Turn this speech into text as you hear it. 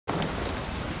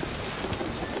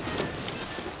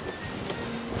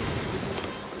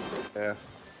Yeah.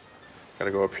 Gotta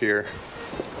go up here.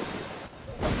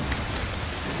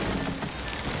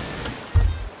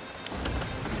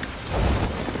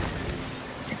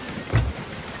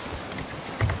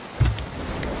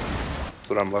 That's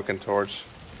what I'm looking towards.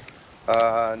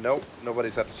 Nope.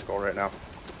 Nobody's at the skull right now.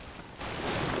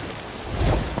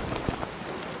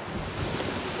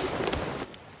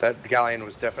 That galleon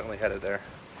was definitely headed there.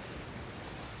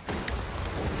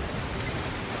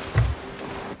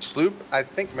 Sloop, I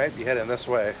think, might be heading this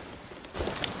way.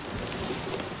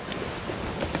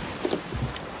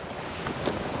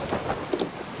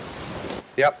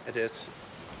 Yep, it is.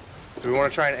 Do we want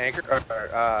to try and anchor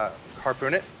or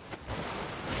harpoon it?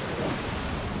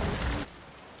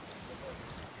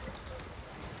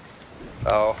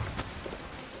 Oh.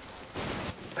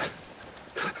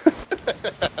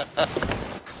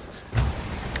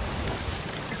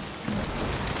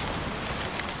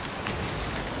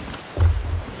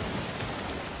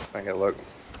 I gotta look.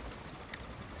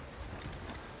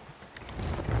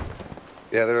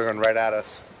 Yeah, they're going right at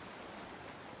us.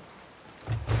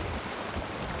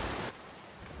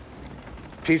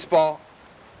 Peace ball.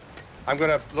 I'm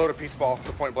gonna load a peace ball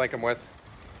to point blank him with.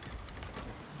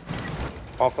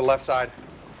 Off the left side.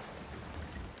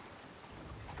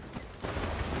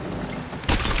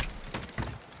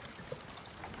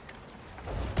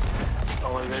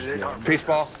 Oh, they did. Peace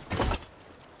ball.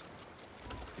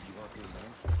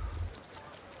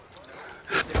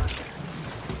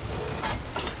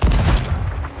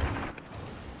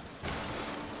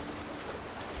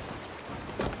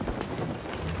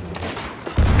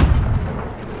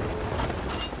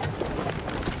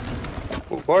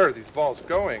 Where are these balls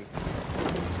going?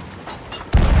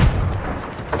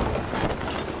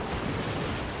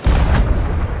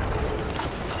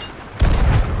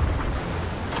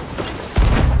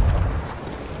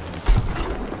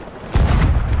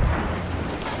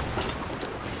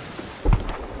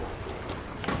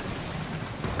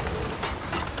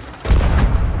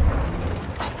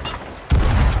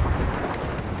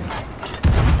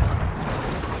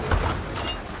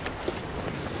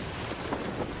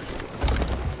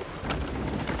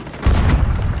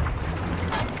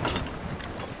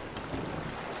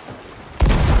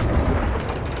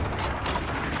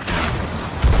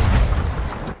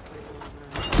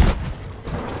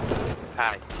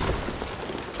 Hi.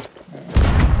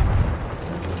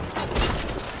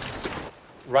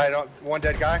 Right on, one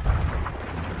dead guy.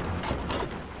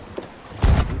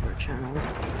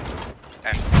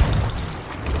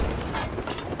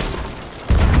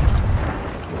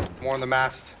 More on the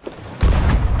mast.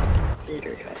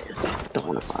 Later, guys. Don't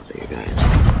want to bother you guys.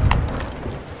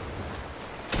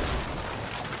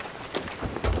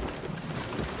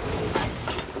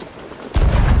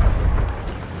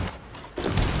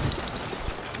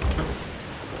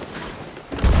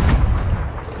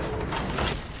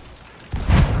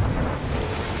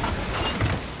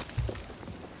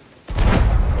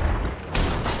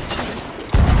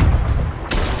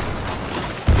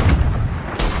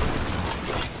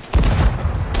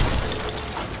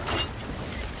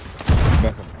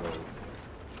 Back on the boat.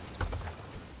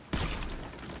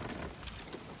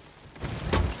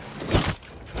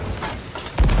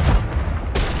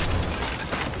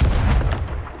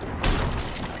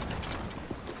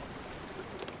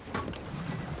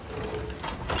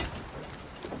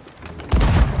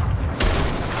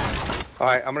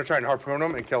 Alright, I'm gonna try and harpoon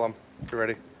him and kill him. You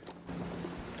ready?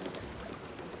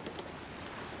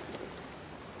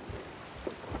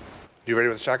 You ready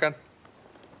with the shotgun?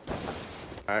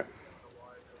 Alright.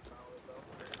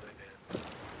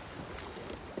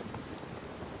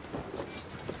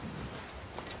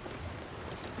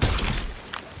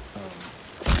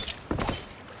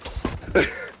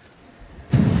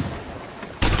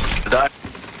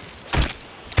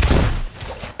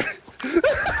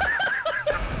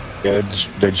 Yeah,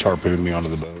 they just harpooned me onto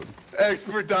the boat.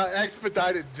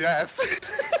 Expedited death.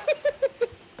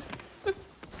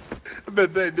 I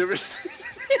bet they never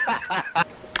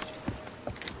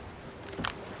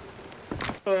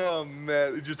Oh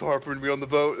man, they just harpooned me on the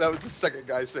boat. That was the second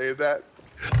guy saying that.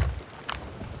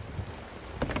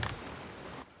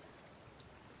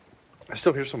 I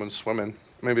still hear someone swimming.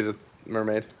 Maybe the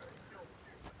mermaid.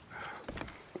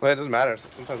 Well, it doesn't matter.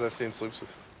 Sometimes I've seen sloops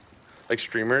with, like,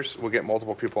 streamers will get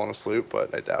multiple people on a sloop,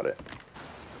 but I doubt it.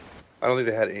 I don't think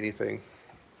they had anything.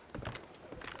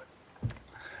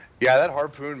 Yeah, that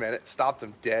harpoon, man, it stopped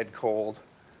them dead cold.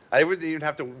 I wouldn't even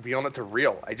have to be on it to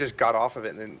reel. I just got off of it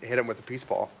and then hit him with a peace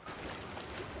ball.